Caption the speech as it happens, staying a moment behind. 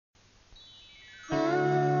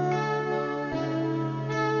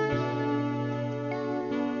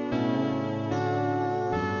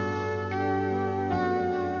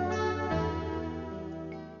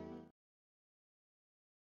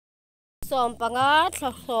som pangat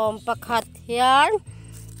som pakhat hian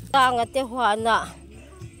tanga te hwana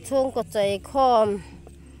chung ko chei khom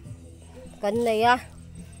kan nei a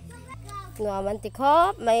nuam an ti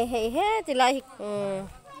khop mai hei he ti lai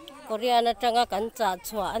Korean atanga kan cha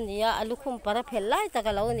chwa ania alukhum para phelai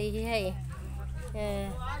taka lo ni hi hei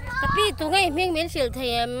tapi tu ngai ming min sil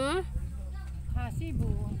them khasibu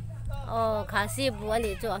khasibu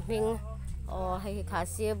ani chu ming hei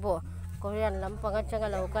khasibu Korean lampang atanga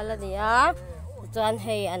lo kala nia chuan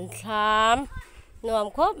hei an thlam nuam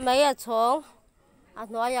khop mai a chong a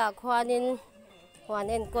hnuaya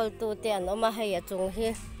khwanin kol tu te an oma hei a chung hi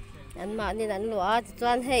an ma nin an lua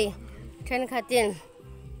chuan hei then khatin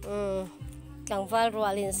tlangwal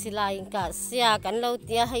rualin silai ka sia kan lo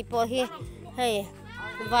tia hei po hi hei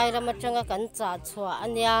vairam atanga kan cha chwa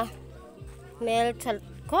ania mel thal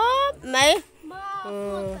khop mai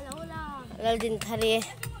laldin thari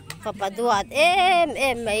papaduat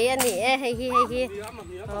em mai ani hei hi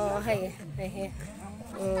hei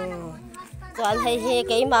chuan hei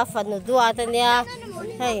keima fanu duat ania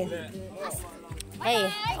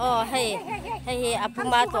hei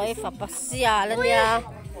apuma toi fapasia lania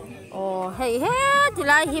hei he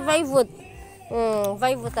tilai hi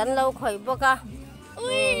vaivut an lo khoi boka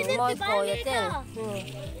moi ko ya ten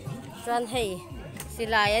chuan hei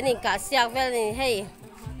silai ani ka siak vel ni hei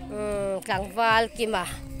tlangwal kima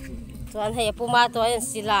chuan hei apuma toi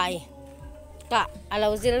silai ka alo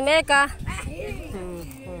zil me ka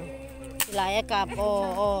silai ka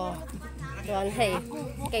chuan hei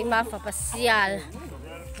keima fapasial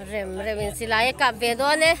rem silai ka ve do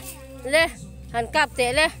le han kap te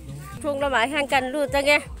le thung la mai han kan lu ta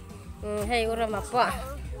nge hei urama pa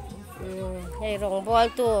hei rong bol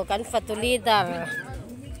tu kan fatuli dar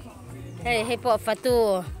hei po fatu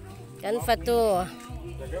kan fatu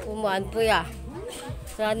umuan puya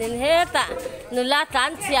chuanin he ta nula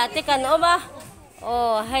tan chia te kan oma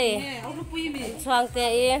hei chuang te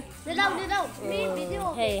I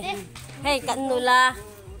hei kan nula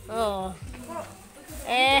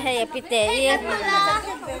hei pite I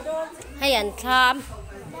hei an tham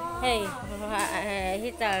hei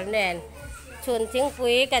hital nen chun thing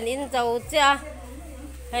pui kan in zau cha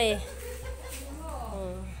hei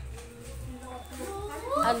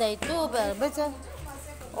an nei tu bel ba cha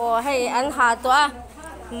hei an ha to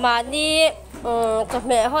ma ni ka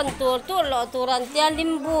me hon tu lo turan tia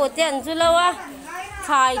limbu ten zulawa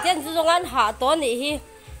khai ten zungan ha to ni hi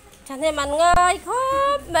chane man ngai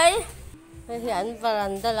khop mai hian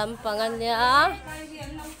varanda lampangan nia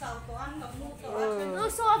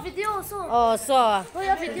so video so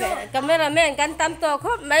video cameraman kan tam to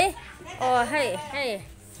khop mai hei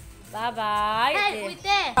bye bye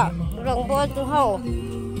rong bol tu ho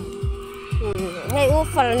ngay u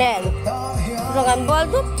phal nen rong an bol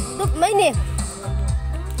dup mai ni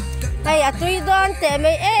hei atui don te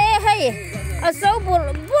mai hei so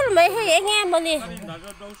bul mai hei nghe mà ni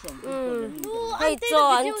hei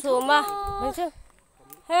chon chuma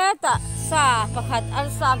he ta sa pakhat al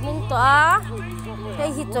sa min to hei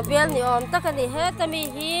hi chobel ni om takani he tami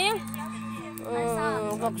hi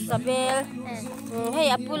bok sabel hei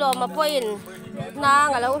apulo ma poin na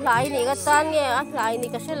ngalo lai ni ka tan nge a lai ni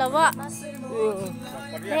ka selawa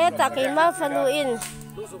he ta ke ma fanu in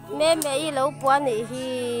me I lo puan ni hi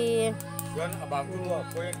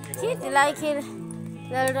khi tilai khi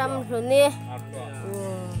lal ram runi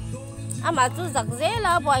ama chu zak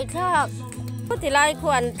zela boi thak tilai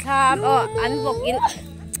khuan tham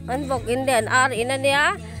an bok in den ar in ania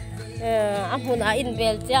amun a in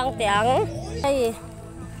bel chang tiang hei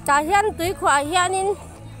ta hian tui khwa hianin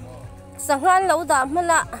sangan lo da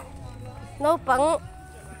mala no pang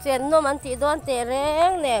chen no man ti don te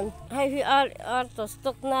reng nem hei hi ar to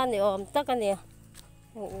stock na ni om takani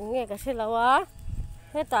nge ka silawa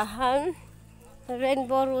heta han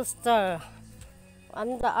rainbow rooster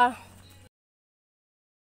anda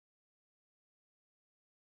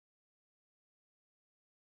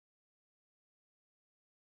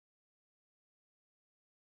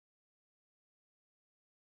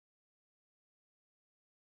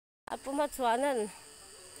apuma chuanan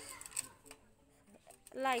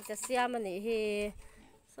lai ta siam ani hi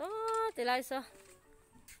so tilai so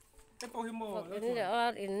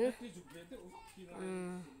in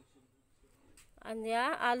ania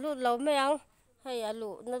alu lo meang hei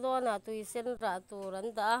alu na do na tui sen ra tu ran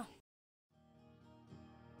da